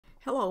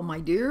Hello, my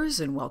dears,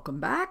 and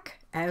welcome back.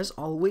 As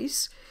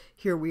always,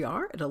 here we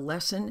are at a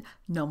lesson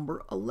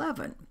number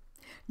 11.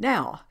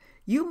 Now,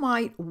 you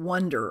might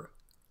wonder,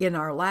 in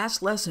our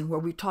last lesson where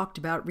we talked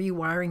about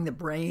rewiring the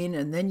brain,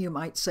 and then you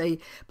might say,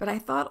 but I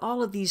thought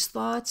all of these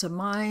thoughts of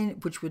mine,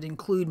 which would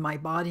include my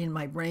body and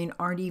my brain,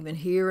 aren't even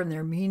here and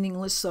they're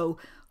meaningless, so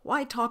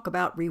why talk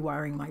about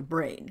rewiring my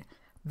brain?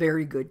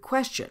 Very good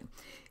question.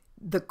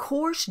 The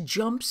course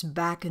jumps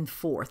back and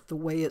forth the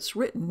way it's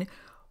written,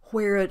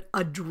 where it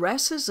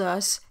addresses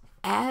us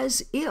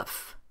as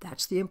if,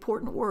 that's the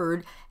important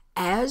word,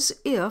 as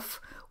if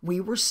we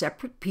were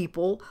separate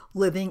people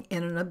living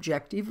in an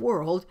objective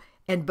world.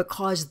 And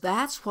because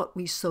that's what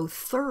we so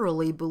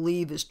thoroughly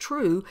believe is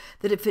true,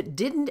 that if it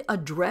didn't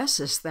address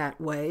us that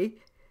way,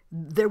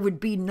 there would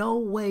be no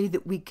way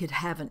that we could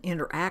have an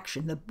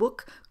interaction. The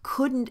book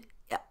couldn't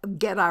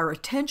get our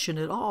attention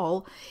at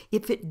all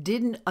if it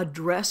didn't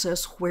address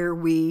us where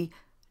we,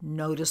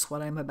 notice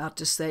what I'm about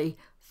to say,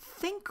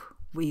 think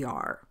we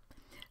are,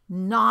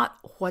 not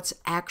what's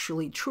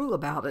actually true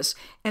about us.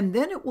 And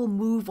then it will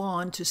move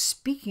on to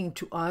speaking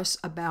to us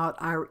about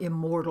our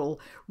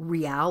immortal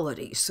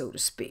reality, so to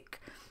speak.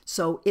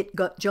 So it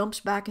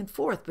jumps back and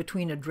forth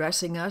between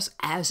addressing us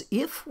as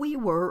if we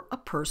were a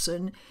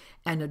person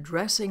and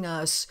addressing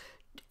us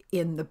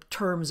in the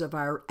terms of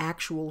our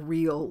actual,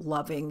 real,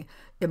 loving,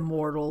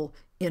 immortal,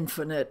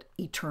 infinite,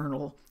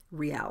 eternal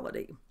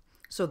reality.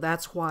 So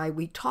that's why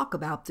we talk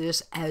about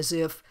this as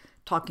if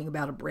talking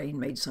about a brain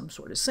made some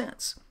sort of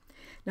sense.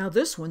 Now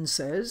this one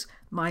says,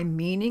 my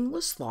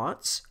meaningless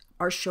thoughts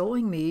are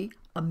showing me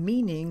a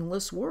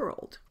meaningless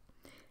world.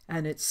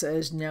 And it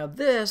says, now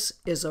this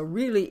is a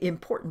really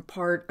important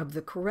part of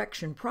the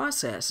correction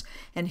process.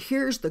 And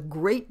here's the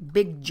great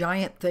big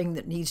giant thing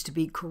that needs to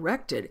be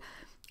corrected.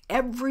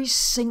 Every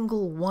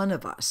single one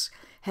of us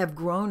have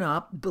grown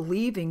up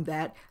believing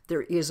that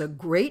there is a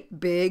great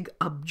big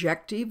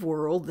objective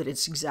world, that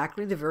it's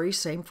exactly the very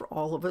same for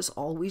all of us,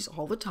 always,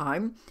 all the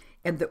time,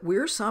 and that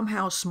we're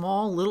somehow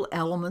small little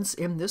elements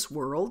in this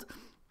world.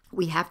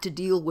 We have to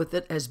deal with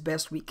it as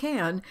best we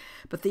can,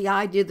 but the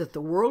idea that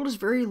the world is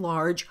very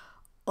large,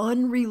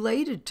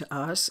 unrelated to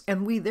us,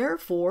 and we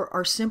therefore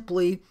are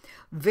simply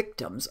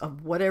victims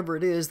of whatever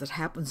it is that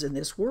happens in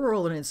this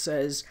world. And it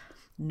says,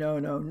 no,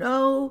 no,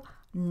 no,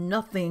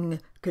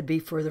 nothing could be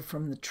further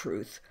from the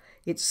truth.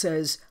 It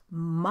says,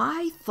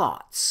 my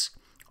thoughts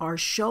are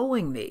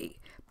showing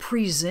me,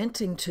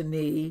 presenting to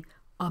me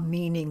a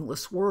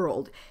meaningless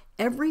world.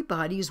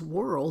 Everybody's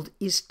world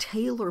is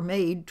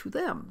tailor-made to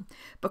them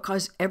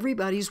because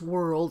everybody's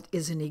world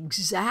is an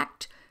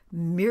exact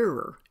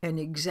mirror, an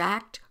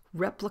exact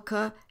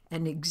replica,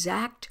 an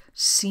exact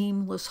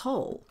seamless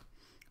whole.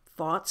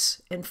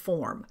 Thoughts and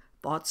form,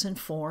 thoughts and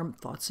form,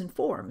 thoughts and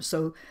form.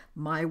 So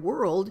my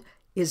world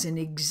is an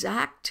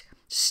exact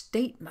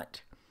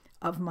statement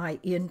of my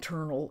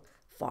internal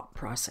thought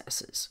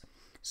processes.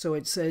 So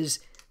it says,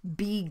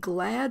 be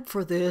glad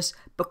for this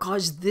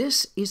because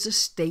this is a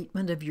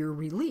statement of your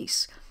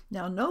release.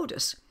 Now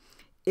notice,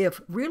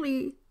 if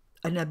really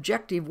an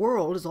objective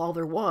world is all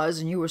there was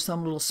and you were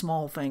some little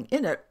small thing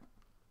in it,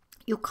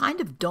 you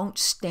kind of don't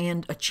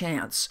stand a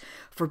chance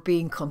for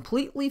being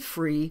completely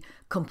free,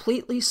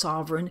 completely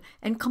sovereign,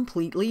 and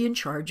completely in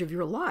charge of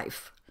your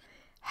life.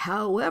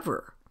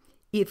 However,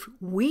 if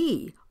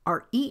we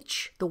are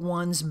each the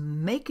ones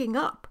making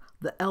up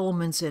the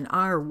elements in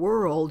our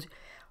world,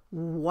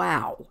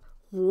 wow,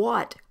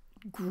 what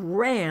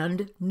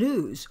grand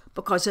news.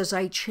 Because as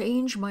I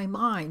change my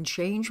mind,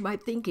 change my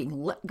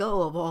thinking, let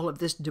go of all of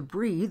this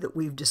debris that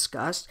we've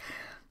discussed,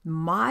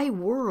 my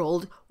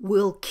world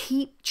will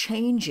keep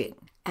changing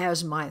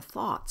as my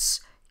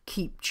thoughts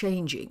keep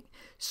changing,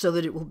 so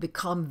that it will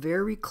become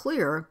very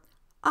clear,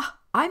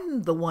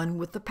 I'm the one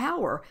with the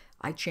power.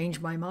 I change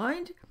my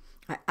mind.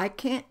 I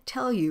can't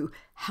tell you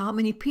how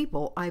many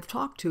people I've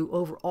talked to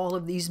over all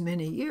of these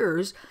many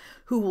years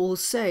who will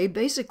say,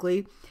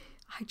 basically,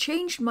 I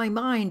changed my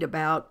mind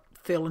about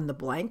fill in the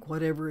blank,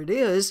 whatever it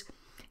is,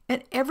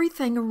 and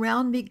everything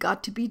around me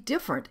got to be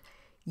different.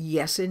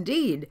 Yes,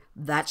 indeed,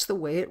 that's the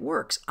way it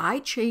works. I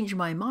change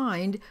my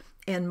mind,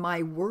 and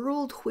my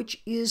world,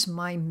 which is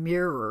my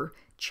mirror,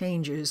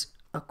 changes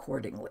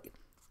accordingly.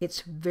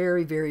 It's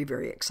very, very,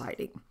 very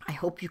exciting. I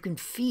hope you can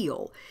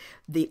feel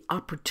the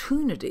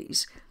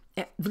opportunities,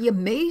 the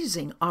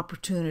amazing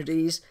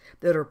opportunities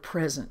that are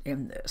present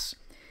in this.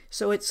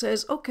 So it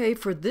says, okay,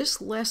 for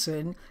this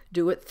lesson,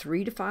 do it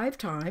 3 to 5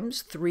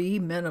 times, 3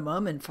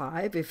 minimum and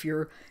 5 if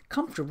you're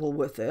comfortable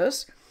with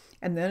this.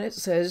 And then it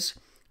says,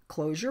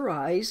 close your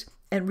eyes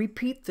and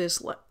repeat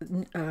this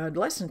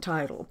lesson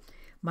title.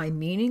 My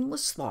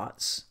meaningless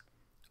thoughts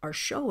are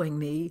showing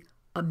me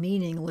a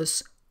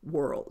meaningless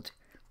world.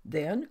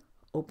 Then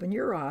open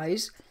your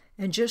eyes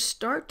and just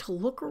start to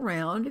look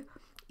around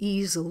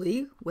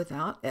easily,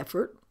 without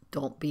effort.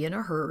 Don't be in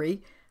a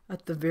hurry,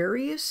 at the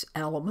various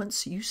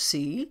elements you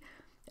see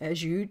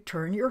as you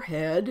turn your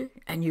head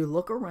and you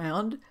look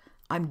around.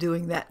 I'm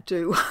doing that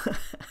too,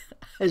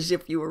 as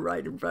if you were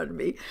right in front of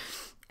me.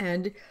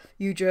 And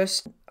you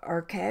just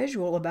are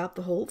casual about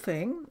the whole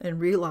thing and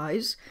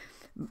realize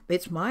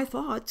it's my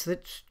thoughts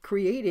that's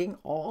creating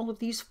all of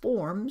these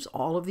forms,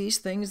 all of these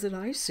things that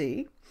I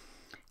see.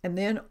 And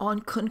then on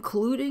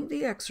concluding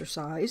the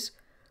exercise,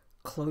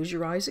 close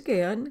your eyes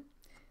again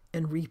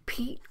and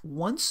repeat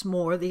once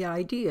more the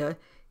idea.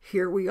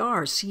 Here we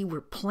are. See,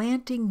 we're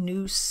planting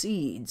new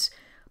seeds.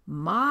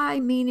 My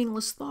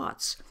meaningless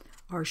thoughts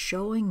are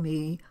showing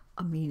me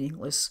a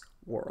meaningless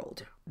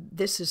world.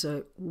 This is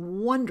a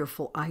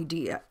wonderful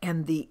idea,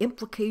 and the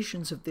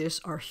implications of this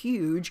are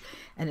huge,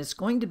 and it's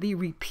going to be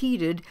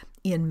repeated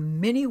in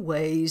many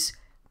ways,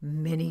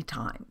 many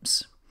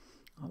times.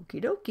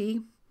 Okie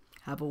dokie.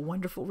 Have a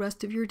wonderful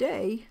rest of your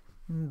day.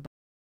 Bye.